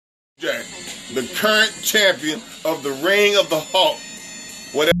Jack, the current champion of the Ring of the Hawk.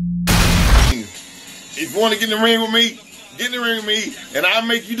 Whatever. If you want to get in the ring with me, get in the ring with me, and I'll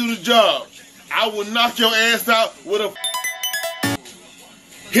make you do the job. I will knock your ass out with a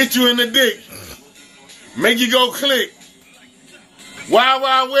hit you in the dick, make you go click. Wild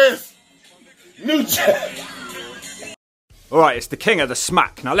Wild West, New Jack. Alright, it's the king of the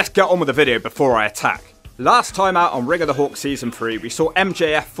smack. Now let's get on with the video before I attack. Last time out on Ring of the Hawk Season 3, we saw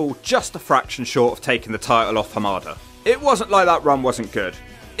MJF fall just a fraction short of taking the title off Hamada. It wasn't like that run wasn't good.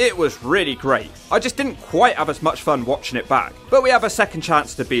 It was really great. I just didn't quite have as much fun watching it back. But we have a second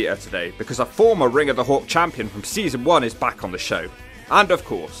chance to beat her today, because a former Ring of the Hawk champion from Season 1 is back on the show. And of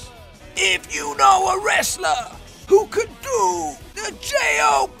course, if you know a wrestler who could do the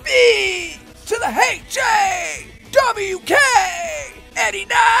J-O-B to the H-A-W-K any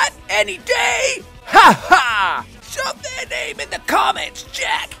night, any day, ha ha! Shove their name in the comments,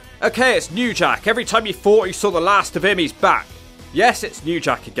 Jack! Okay, it's New Jack. Every time you thought you saw the last of him, he's back. Yes, it's New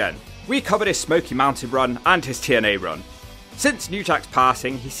Jack again. We covered his Smoky Mountain run and his TNA run. Since New Jack's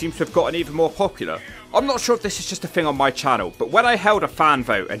passing, he seems to have gotten even more popular. I'm not sure if this is just a thing on my channel, but when I held a fan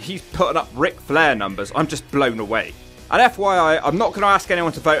vote and he's putting up Ric Flair numbers, I'm just blown away. And FYI, I'm not going to ask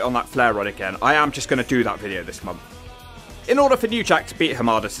anyone to vote on that Flair run again. I am just going to do that video this month. In order for New Jack to beat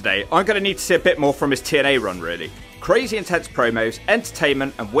Hamada today, I'm going to need to see a bit more from his TNA run really. Crazy intense promos,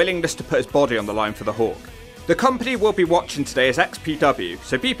 entertainment and willingness to put his body on the line for the Hawk. The company we'll be watching today is XPW,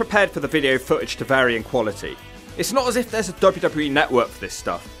 so be prepared for the video footage to vary in quality. It's not as if there's a WWE network for this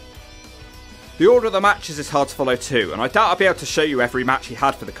stuff. The order of the matches is hard to follow too, and I doubt I'll be able to show you every match he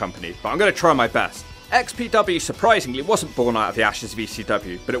had for the company, but I'm going to try my best. XPW surprisingly wasn't born out of the ashes of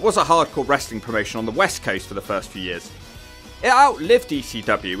ECW, but it was a hardcore wrestling promotion on the West Coast for the first few years. It outlived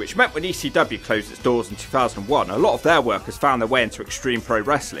ECW, which meant when ECW closed its doors in 2001, a lot of their workers found their way into Extreme Pro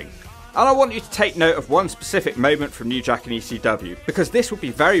Wrestling. And I want you to take note of one specific moment from New Jack and ECW, because this will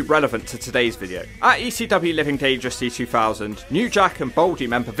be very relevant to today's video. At ECW Living Dangerously 2000, New Jack and Baldy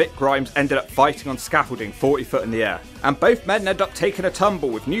member Vic Grimes ended up fighting on scaffolding 40 foot in the air, and both men end up taking a tumble,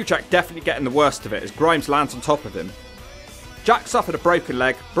 with New Jack definitely getting the worst of it as Grimes lands on top of him. Jack suffered a broken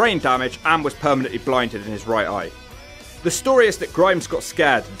leg, brain damage, and was permanently blinded in his right eye. The story is that Grimes got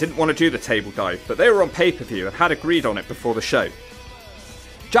scared and didn't want to do the table dive, but they were on pay-per-view and had agreed on it before the show.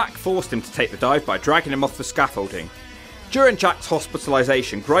 Jack forced him to take the dive by dragging him off the scaffolding. During Jack's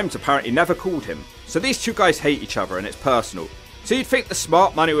hospitalisation, Grimes apparently never called him, so these two guys hate each other and it's personal. So you'd think the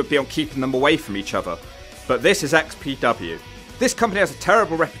smart money would be on keeping them away from each other. But this is XPW. This company has a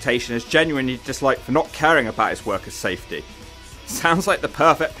terrible reputation as genuinely disliked for not caring about its workers' safety. Sounds like the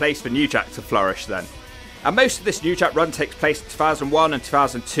perfect place for New Jack to flourish then. And most of this New Jack run takes place in 2001 and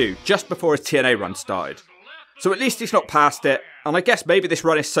 2002, just before his TNA run started. So at least he's not past it, and I guess maybe this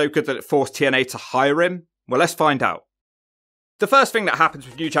run is so good that it forced TNA to hire him? Well, let's find out. The first thing that happens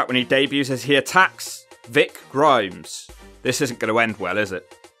with New Jack when he debuts is he attacks Vic Grimes. This isn't going to end well, is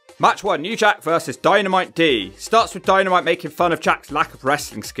it? Match 1, New Jack versus Dynamite D. Starts with Dynamite making fun of Jack's lack of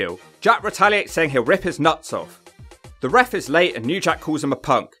wrestling skill. Jack retaliates saying he'll rip his nuts off. The ref is late and New Jack calls him a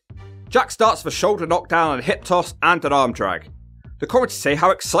punk. Jack starts with a shoulder knockdown, a hip toss and an arm drag. The commentators say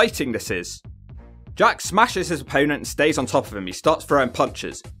how exciting this is. Jack smashes his opponent and stays on top of him. He starts throwing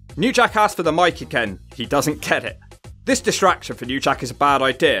punches. New Jack asks for the mic again. He doesn't get it. This distraction for New Jack is a bad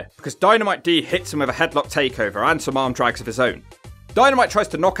idea, because Dynamite D hits him with a headlock takeover and some arm drags of his own. Dynamite tries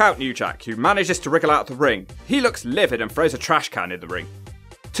to knock out New Jack, who manages to wriggle out of the ring. He looks livid and throws a trash can in the ring.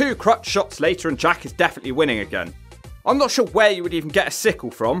 2 crutch shots later and Jack is definitely winning again. I'm not sure where you would even get a sickle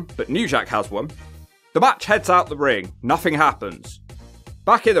from, but New Jack has one. The match heads out the ring. Nothing happens.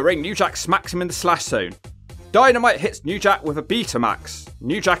 Back in the ring, New Jack smacks him in the slash zone. Dynamite hits New Jack with a Betamax.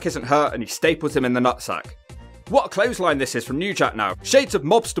 New Jack isn't hurt and he staples him in the nutsack. What a clothesline this is from New Jack now. Shades of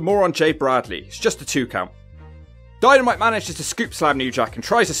mobster moron Jay Bradley. It's just a 2 count. Dynamite manages to scoop slam New Jack and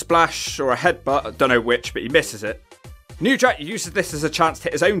tries a splash or a headbutt, I don't know which, but he misses it. New Jack uses this as a chance to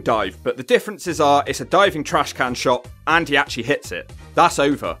hit his own dive, but the differences are it's a diving trash can shot and he actually hits it. That's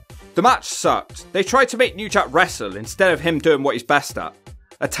over. The match sucked. They tried to make New Jack wrestle instead of him doing what he's best at.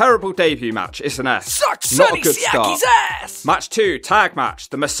 A terrible debut match, it's an S. Sucked Not Sonny a good start. Siaki's ass! Match 2, tag match.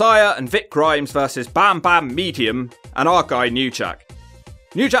 The Messiah and Vic Grimes versus Bam Bam Medium and our guy New Jack.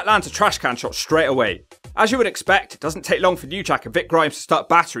 New Jack lands a trash can shot straight away. As you would expect, it doesn't take long for New Jack and Vic Grimes to start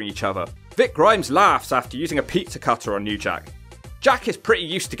battering each other. Vic Grimes laughs after using a pizza cutter on New Jack. Jack is pretty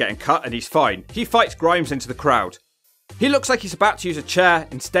used to getting cut and he's fine. He fights Grimes into the crowd. He looks like he's about to use a chair,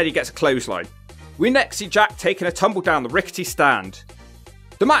 instead he gets a clothesline. We next see Jack taking a tumble down the rickety stand.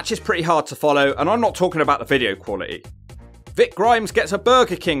 The match is pretty hard to follow, and I'm not talking about the video quality. Vic Grimes gets a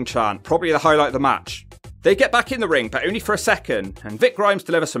Burger King chant, probably the highlight of the match. They get back in the ring, but only for a second, and Vic Grimes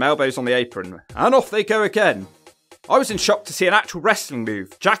delivers some elbows on the apron, and off they go again. I was in shock to see an actual wrestling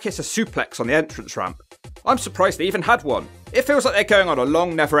move. Jack hits a suplex on the entrance ramp. I'm surprised they even had one. It feels like they're going on a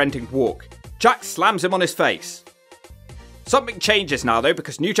long, never-ending walk. Jack slams him on his face. Something changes now though,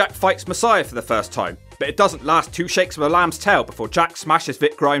 because New Jack fights Messiah for the first time, but it doesn't last 2 shakes of a lamb's tail before Jack smashes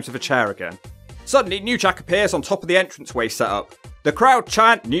Vic Grimes with a chair again. Suddenly, New Jack appears on top of the entranceway setup. The crowd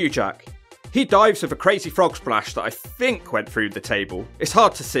chant New Jack. He dives with a crazy frog splash that I think went through the table. It's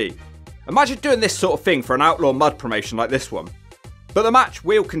hard to see. Imagine doing this sort of thing for an outlaw mud promotion like this one. But the match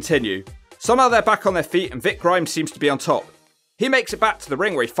will continue. Somehow they're back on their feet and Vic Grimes seems to be on top. He makes it back to the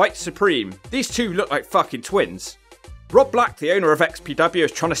ring where he fights Supreme. These two look like fucking twins. Rob Black, the owner of XPW,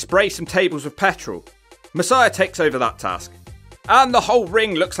 is trying to spray some tables with petrol. Messiah takes over that task. And the whole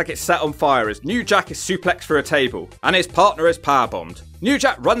ring looks like it's set on fire as New Jack is suplexed through a table, and his partner is powerbombed. New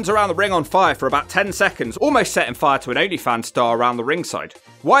Jack runs around the ring on fire for about 10 seconds, almost setting fire to an OnlyFans star around the ringside.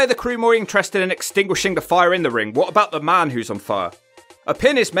 Why are the crew more interested in extinguishing the fire in the ring? What about the man who's on fire? A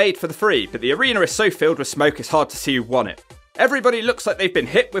pin is made for the 3, but the arena is so filled with smoke it's hard to see who won it. Everybody looks like they've been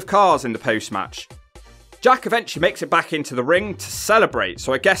hit with cars in the post-match. Jack eventually makes it back into the ring to celebrate,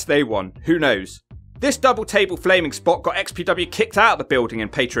 so I guess they won. Who knows? This double table flaming spot got XPW kicked out of the building in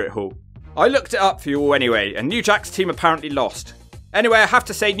Patriot Hall. I looked it up for you all anyway, and New Jack's team apparently lost. Anyway, I have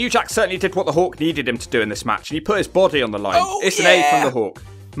to say, New Jack certainly did what the Hawk needed him to do in this match, and he put his body on the line. It's an A from the Hawk.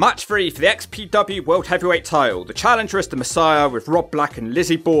 Match 3 for the XPW World Heavyweight title. The challenger is the Messiah with Rob Black and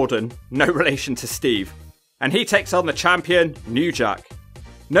Lizzie Borden, no relation to Steve. And he takes on the champion, New Jack.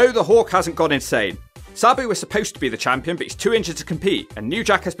 No, the Hawk hasn't gone insane. Sabu was supposed to be the champion, but he's too injured to compete, and New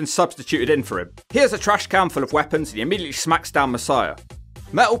Jack has been substituted in for him. He has a trash can full of weapons, and he immediately smacks down Messiah.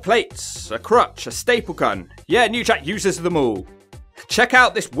 Metal plates, a crutch, a staple gun. Yeah, New Jack uses them all. Check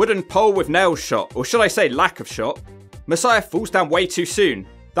out this wooden pole with nails shot, or should I say lack of shot. Messiah falls down way too soon.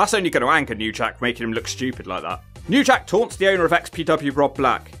 That's only going to anger New Jack, making him look stupid like that. New Jack taunts the owner of XPW, Rob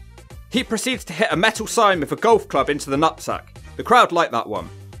Black. He proceeds to hit a metal sign with a golf club into the nutsack. The crowd like that one.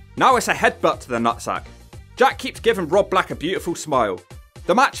 Now it's a headbutt to the nutsack. Jack keeps giving Rob Black a beautiful smile.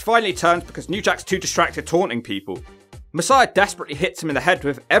 The match finally turns because New Jack's too distracted taunting people. Messiah desperately hits him in the head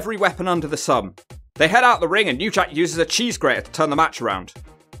with every weapon under the sun. They head out the ring and New Jack uses a cheese grater to turn the match around.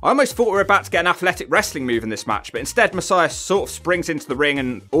 I almost thought we were about to get an athletic wrestling move in this match, but instead Messiah sort of springs into the ring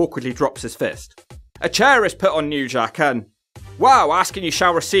and awkwardly drops his fist. A chair is put on New Jack and... wow, asking you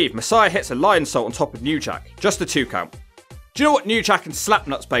shall receive. Messiah hits a lion salt on top of New Jack. Just a 2 count. Do you know what New Jack and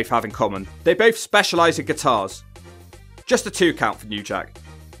Slapnuts both have in common? They both specialise in guitars. Just a 2 count for New Jack.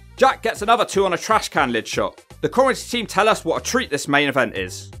 Jack gets another 2 on a trash can lid shot. The commentary team tell us what a treat this main event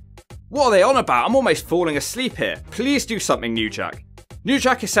is. What are they on about? I'm almost falling asleep here. Please do something, New Jack. New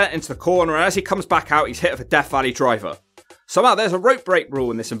Jack is sent into the corner and as he comes back out he's hit with a Death Valley driver. Somehow there's a rope break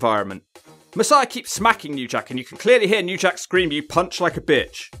rule in this environment. Messiah keeps smacking New Jack and you can clearly hear New Jack scream, "You punch like a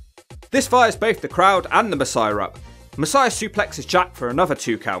bitch." This fires both the crowd and the Messiah up. Messiah suplexes Jack for another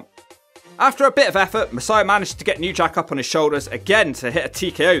 2 count. After a bit of effort, Messiah manages to get New Jack up on his shoulders again to hit a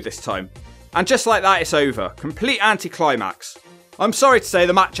TKO this time. And just like that it's over. Complete anticlimax. I'm sorry to say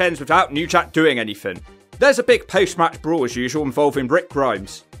the match ends without New Jack doing anything. There's a big post-match brawl as usual involving Vic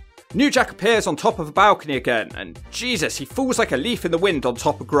Grimes. New Jack appears on top of a balcony again and Jesus, he falls like a leaf in the wind on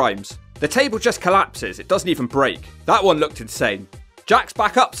top of Grimes. The table just collapses, it doesn't even break. That one looked insane. Jack's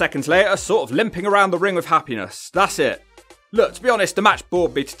back up seconds later, sort of limping around the ring with happiness. That's it. Look, to be honest, the match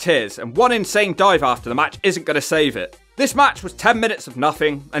bored me to tears, and one insane dive after the match isn't going to save it. This match was 10 minutes of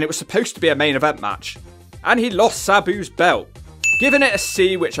nothing, and it was supposed to be a main event match. And he lost Sabu's belt. Giving it a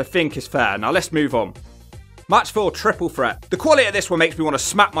C, which I think is fair. Now let's move on. Match 4, triple threat. The quality of this one makes me want to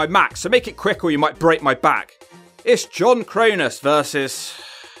smack my Mac, so make it quick or you might break my back. It's John Cronus versus...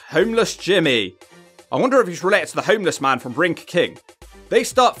 Homeless Jimmy. I wonder if he's related to the homeless man from Ring King. They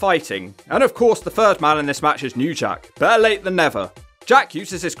start fighting, and of course the third man in this match is New Jack. Better late than never. Jack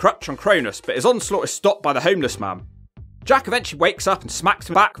uses his crutch on Cronus, but his onslaught is stopped by the homeless man. Jack eventually wakes up and smacks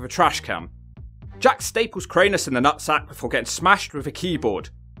him back with a trash can. Jack staples Cronus in the nutsack before getting smashed with a keyboard.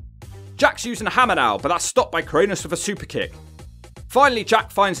 Jack's using a hammer now, but that's stopped by Cronus with a super kick. Finally,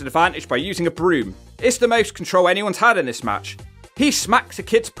 Jack finds an advantage by using a broom. It's the most control anyone's had in this match. He smacks a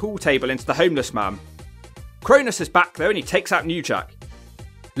kid's pool table into the homeless man. Cronus is back though and he takes out New Jack.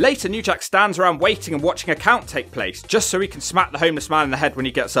 Later, New Jack stands around waiting and watching a count take place, just so he can smack the homeless man in the head when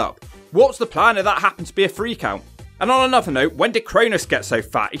he gets up. What's the plan if that happens to be a 3 count? And on another note, when did Cronus get so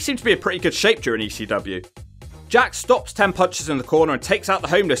fat? He seemed to be in pretty good shape during ECW. Jack stops 10 punches in the corner and takes out the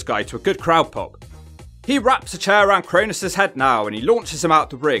homeless guy to a good crowd pop. He wraps a chair around Kronus' head now and he launches him out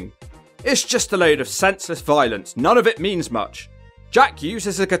the ring. It's just a load of senseless violence, none of it means much. Jack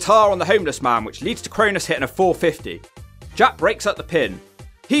uses a guitar on the homeless man, which leads to Kronus hitting a 450. Jack breaks up the pin.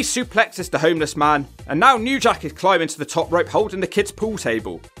 He suplexes the homeless man, and now New Jack is climbing to the top rope holding the kid's pool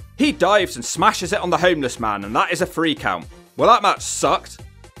table. He dives and smashes it on the homeless man, and that is a 3 count. Well, that match sucked.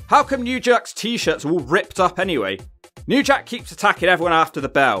 How come New Jack's t-shirts are all ripped up anyway? New Jack keeps attacking everyone after the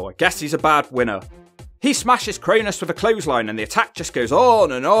bell. I guess he's a bad winner. He smashes Kronus with a clothesline and the attack just goes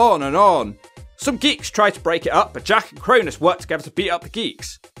on and on and on. Some geeks try to break it up, but Jack and Kronus work together to beat up the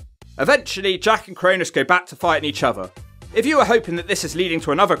geeks. Eventually, Jack and Kronus go back to fighting each other. If you were hoping that this is leading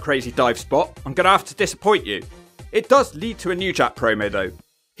to another crazy dive spot, I'm going to have to disappoint you. It does lead to a New Jack promo though.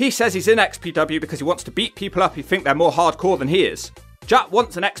 He says he's in XPW because he wants to beat people up who think they're more hardcore than he is. Jack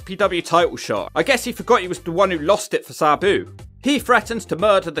wants an XPW title shot. I guess he forgot he was the one who lost it for Sabu. He threatens to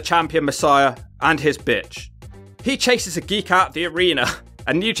murder the champion Messiah and his bitch. He chases a geek out of the arena,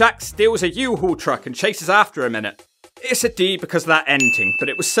 and New Jack steals a U-Haul truck and chases after him in it. It's a D because of that ending, but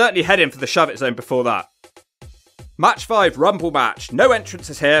it was certainly heading for the shove it zone before that. Match 5, Rumble match. No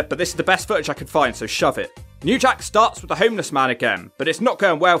entrances here, but this is the best footage I could find, so shove it. New Jack starts with the homeless man again, but it's not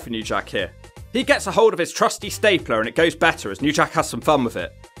going well for New Jack here. He gets a hold of his trusty stapler and it goes better as New Jack has some fun with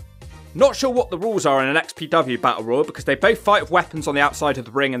it. Not sure what the rules are in an XPW Battle Royal because they both fight with weapons on the outside of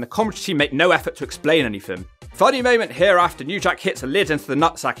the ring and the commentary team make no effort to explain anything. Funny moment here after New Jack hits a lid into the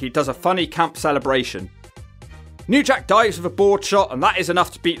nutsack, he does a funny camp celebration. New Jack dives with a board shot and that is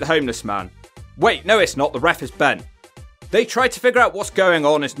enough to beat the homeless man. Wait, no it's not, the ref is bent. They try to figure out what's going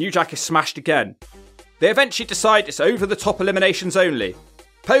on as New Jack is smashed again. They eventually decide it's over the top eliminations only.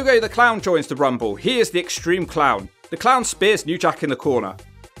 Pogo the Clown joins the Rumble, he is the Extreme Clown. The Clown spears New Jack in the corner.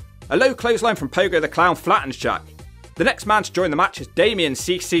 A low clothesline from Pogo the Clown flattens Jack. The next man to join the match is Damien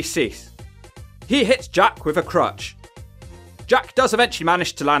CCC. He hits Jack with a crutch. Jack does eventually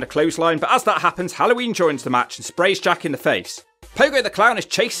manage to land a clothesline, but as that happens, Halloween joins the match and sprays Jack in the face. Pogo the Clown is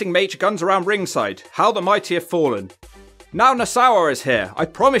chasing Major Guns around ringside. How the mighty have fallen. Now Nasawa is here. I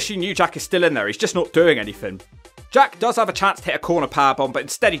promise you New Jack is still in there, he's just not doing anything. Jack does have a chance to hit a corner powerbomb, but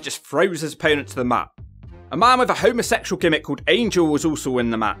instead he just throws his opponent to the mat. A man with a homosexual gimmick called Angel was also in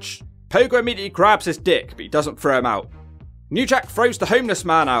the match. Pogo immediately grabs his dick, but he doesn't throw him out. New Jack throws the homeless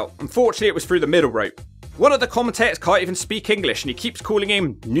man out. Unfortunately, it was through the middle rope. One of the commentators can't even speak English and he keeps calling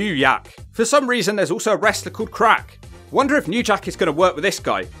him New Yak. For some reason, there's also a wrestler called Crack. Wonder if New Jack is going to work with this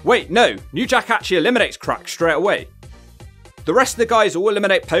guy. Wait, no, New Jack actually eliminates Crack straight away. The rest of the guys all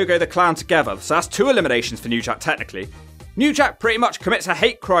eliminate Pogo the Clown together, so that's 2 eliminations for New Jack technically. New Jack pretty much commits a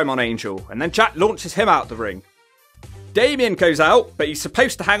hate crime on Angel, and then Jack launches him out the ring. Damien goes out, but he's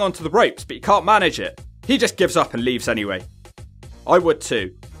supposed to hang on to the ropes, but he can't manage it. He just gives up and leaves anyway. I would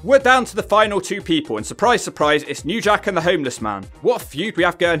too. We're down to the final 2 people, and surprise surprise, it's New Jack and the homeless man. What a feud we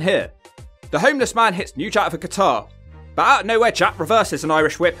have going here. The homeless man hits New Jack with a guitar, but out of nowhere Jack reverses an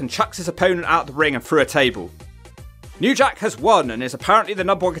Irish whip and chucks his opponent out the ring and through a table. New Jack has won and is apparently the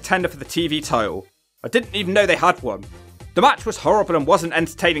 #1 contender for the TV title. I didn't even know they had one. The match was horrible and wasn't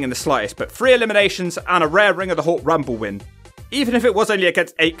entertaining in the slightest, but 3 eliminations and a rare Ring of the Hawk Rumble win. Even if it was only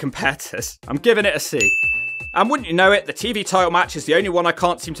against 8 competitors, I'm giving it a C. And wouldn't you know it, the TV title match is the only one I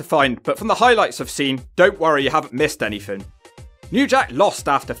can't seem to find, but from the highlights I've seen, don't worry, you haven't missed anything. New Jack lost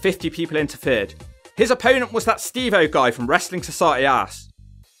after 50 people interfered. His opponent was that Steve-O guy from Wrestling Society Ass.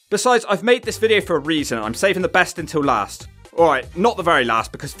 Besides, I've made this video for a reason, I'm saving the best until last. Alright, not the very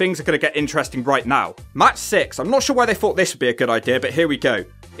last, because things are going to get interesting right now. Match 6, I'm not sure why they thought this would be a good idea, but here we go.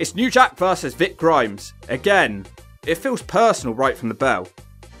 It's New Jack versus Vic Grimes. Again, it feels personal right from the bell.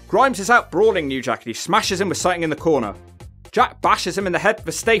 Grimes is out brawling New Jack and he smashes him with something in the corner. Jack bashes him in the head with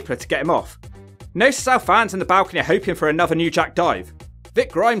a stapler to get him off. Notice how fans in the balcony are hoping for another New Jack dive.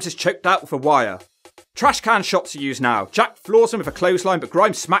 Vic Grimes is choked out with a wire. Trash can shots are used now. Jack floors him with a clothesline, but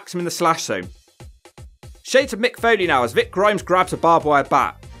Grimes smacks him in the slash zone. Shades of Mick Foley now as Vic Grimes grabs a barbed wire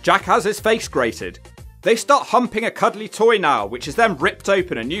bat. Jack has his face grated. They start humping a cuddly toy now, which is then ripped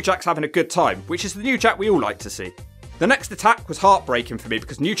open and New Jack's having a good time, which is the New Jack we all like to see. The next attack was heartbreaking for me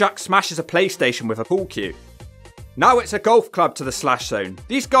because New Jack smashes a PlayStation with a pool cue. Now it's a golf club to the slash zone.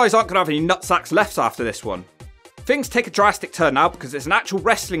 These guys aren't going to have any nutsacks left after this one. Things take a drastic turn now because it's an actual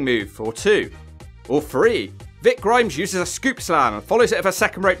wrestling move, or 2. Or 3. Vic Grimes uses a scoop slam and follows it with a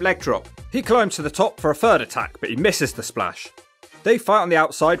second rope leg drop. He climbs to the top for a third attack, but he misses the splash. They fight on the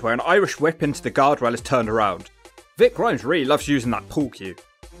outside where an Irish whip into the guardrail is turned around. Vic Grimes really loves using that pool cue.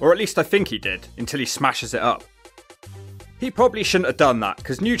 Or at least I think he did, until he smashes it up. He probably shouldn't have done that,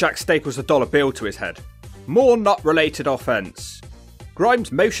 because New Jack staples a dollar bill to his head. More nut-related offense.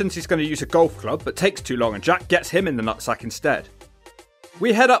 Grimes motions he's going to use a golf club, but takes too long and Jack gets him in the nutsack instead.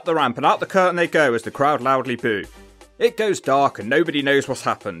 We head up the ramp and out the curtain they go as the crowd loudly boo. It goes dark and nobody knows what's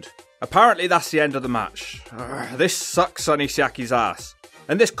happened. Apparently that's the end of the match. This sucks Sonny Siaki's ass.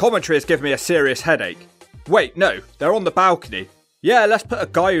 And this commentary has given me a serious headache. Wait, no, they're on the balcony. Yeah, let's put a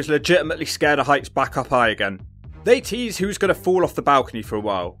guy who's legitimately scared of heights back up high again. They tease who's going to fall off the balcony for a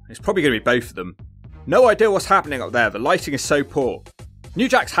while. It's probably going to be both of them. No idea what's happening up there, the lighting is so poor. New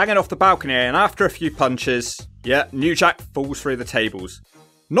Jack's hanging off the balcony and after a few punches, yeah, New Jack falls through the tables.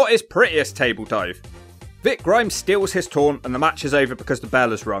 Not his prettiest table dive. Vic Grimes steals his taunt and the match is over because the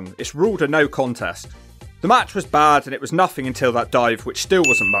bell has rung. It's ruled a no contest. The match was bad and it was nothing until that dive, which still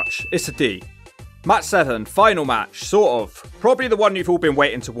wasn't much. It's a D. Match 7, final match, sort of. Probably the one you've all been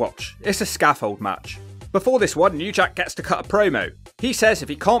waiting to watch. It's a scaffold match. Before this one, New Jack gets to cut a promo. He says if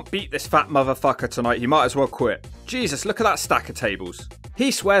he can't beat this fat motherfucker tonight, he might as well quit. Jesus, look at that stack of tables. He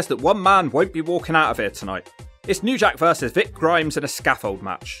swears that one man won't be walking out of here tonight. It's New Jack versus Vic Grimes in a scaffold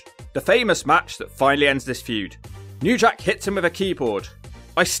match. The famous match that finally ends this feud. New Jack hits him with a keyboard.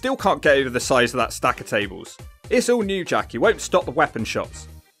 I still can't get over the size of that stack of tables. It's all New Jack, he won't stop the weapon shots.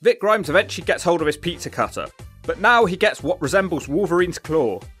 Vic Grimes eventually gets hold of his pizza cutter, but now he gets what resembles Wolverine's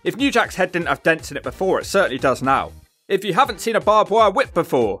claw. If New Jack's head didn't have dents in it before, it certainly does now. If you haven't seen a barbed wire whip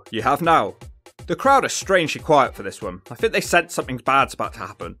before, you have now. The crowd are strangely quiet for this one. I think they sense something bad's about to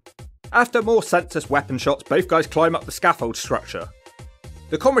happen. After more senseless weapon shots, both guys climb up the scaffold structure.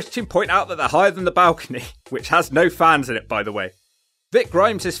 The commentary team point out that they're higher than the balcony, which has no fans in it by the way. Vic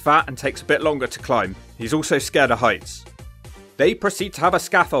Grimes is fat and takes a bit longer to climb. He's also scared of heights. They proceed to have a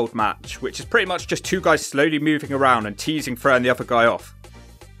scaffold match, which is pretty much just two guys slowly moving around and teasing throwing the other guy off.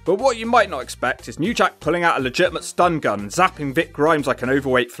 But what you might not expect is New Jack pulling out a legitimate stun gun and zapping Vic Grimes like an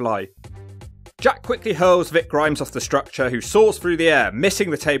overweight fly. Jack quickly hurls Vic Grimes off the structure, who soars through the air,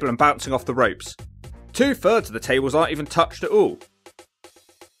 missing the table and bouncing off the ropes. 2/3 of the tables aren't even touched at all.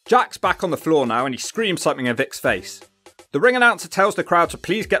 Jack's back on the floor now and he screams something in Vic's face. The ring announcer tells the crowd to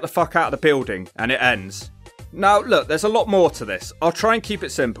please get the fuck out of the building, and it ends. Now look, there's a lot more to this. I'll try and keep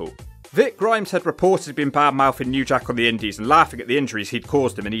it simple. Vic Grimes had reportedly been bad-mouthing New Jack on the indies and laughing at the injuries he'd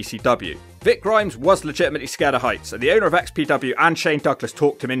caused him in ECW. Vic Grimes was legitimately scared of heights, and the owner of XPW and Shane Douglas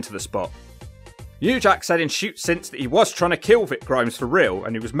talked him into the spot. New Jack said in Shoot Since that he was trying to kill Vic Grimes for real,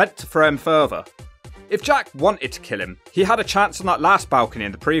 and he was meant to throw him further. If Jack wanted to kill him, he had a chance on that last balcony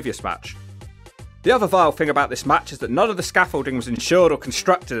in the previous match. The other vile thing about this match is that none of the scaffolding was insured or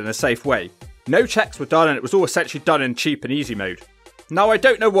constructed in a safe way. No checks were done and it was all essentially done in cheap and easy mode. Now I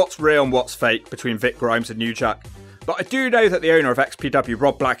don't know what's real and what's fake between Vic Grimes and New Jack, but I do know that the owner of XPW,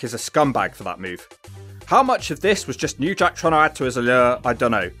 Rob Black, is a scumbag for that move. How much of this was just New Jack trying to add to his allure, I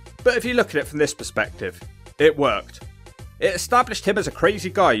don't know. But if you look at it from this perspective, it worked. It established him as a crazy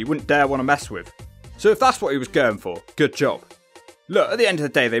guy you wouldn't dare want to mess with. So if that's what he was going for, good job. Look, at the end of the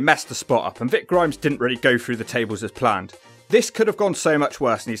day they messed the spot up and Vic Grimes didn't really go through the tables as planned. This could have gone so much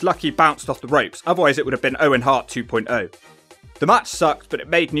worse and he's lucky he bounced off the ropes, otherwise it would have been Owen Hart 2.0. The match sucked, but it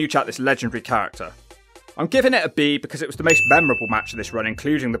made New Jack this legendary character. I'm giving it a B because it was the most memorable match of this run,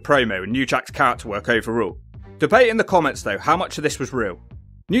 including the promo and New Jack's character work overall. Debate in the comments though, how much of this was real.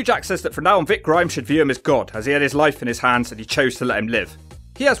 New Jack says that from now on Vic Grimes should view him as God, as he had his life in his hands and he chose to let him live.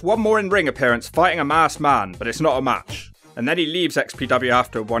 He has one more in-ring appearance fighting a masked man, but it's not a match. And then he leaves XPW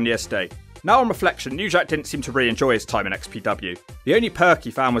after a 1-year stay. Now on reflection, New Jack didn't seem to really enjoy his time in XPW. The only perk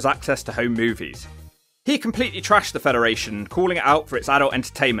he found was access to home movies. He completely trashed the Federation, calling it out for its adult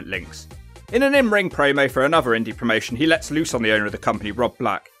entertainment links. In an in-ring promo for another indie promotion, he lets loose on the owner of the company, Rob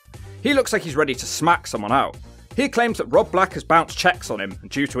Black. He looks like he's ready to smack someone out. He claims that Rob Black has bounced checks on him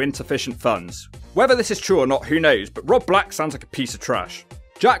due to insufficient funds. Whether this is true or not, who knows, but Rob Black sounds like a piece of trash.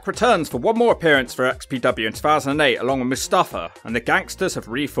 Jack returns for one more appearance for XPW in 2008 along with Mustafa, and the Gangsters have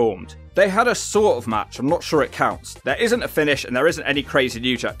reformed. They had a sort of match, I'm not sure it counts. There isn't a finish and there isn't any crazy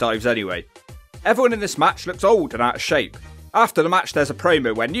New Jack dives anyway. Everyone in this match looks old and out of shape. After the match there's a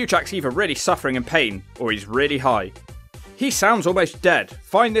promo where New Jack's either really suffering in pain or he's really high. He sounds almost dead.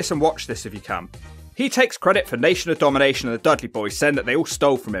 Find this and watch this if you can. He takes credit for Nation of Domination and the Dudley Boys, saying that they all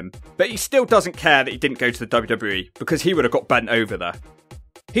stole from him, but he still doesn't care that he didn't go to the WWE because he would have got bent over there.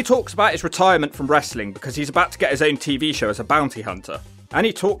 He talks about his retirement from wrestling because he's about to get his own TV show as a bounty hunter, and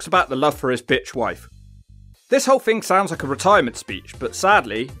he talks about the love for his bitch wife. This whole thing sounds like a retirement speech, but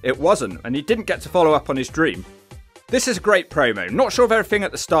sadly, it wasn't, and he didn't get to follow up on his dream. This is a great promo. Not sure if everything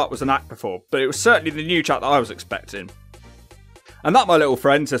at the start was an act before, but it was certainly the New Jack that I was expecting. And that, my little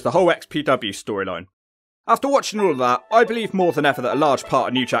friends, is the whole XPW storyline. After watching all of that, I believe more than ever that a large part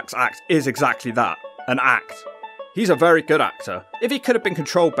of New Jack's act is exactly that, an act. He's a very good actor. If he could have been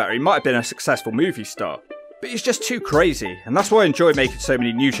controlled better, he might have been a successful movie star. But he's just too crazy, and that's why I enjoy making so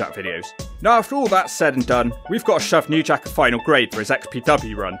many New Jack videos. Now after all that's said and done, we've got to shove New Jack a final grade for his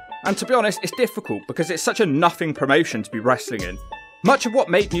XPW run. And to be honest, it's difficult because it's such a nothing promotion to be wrestling in. Much of what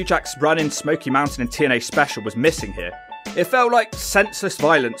made New Jack's run in Smoky Mountain and TNA special was missing here. It felt like senseless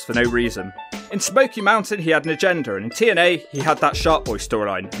violence for no reason. In Smoky Mountain he had an agenda, and in TNA he had that Shark Boy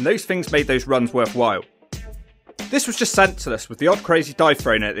storyline, and those things made those runs worthwhile. This was just senseless, with the odd crazy dive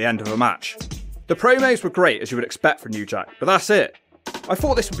thrown in at the end of a match. The promos were great as you would expect from New Jack, but that's it. I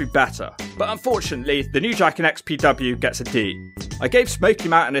thought this would be better, but unfortunately the New Jack in XPW gets a D. I gave Smoky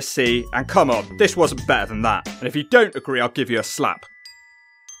Mountain a C, and come on, this wasn't better than that, and if you don't agree I'll give you a slap.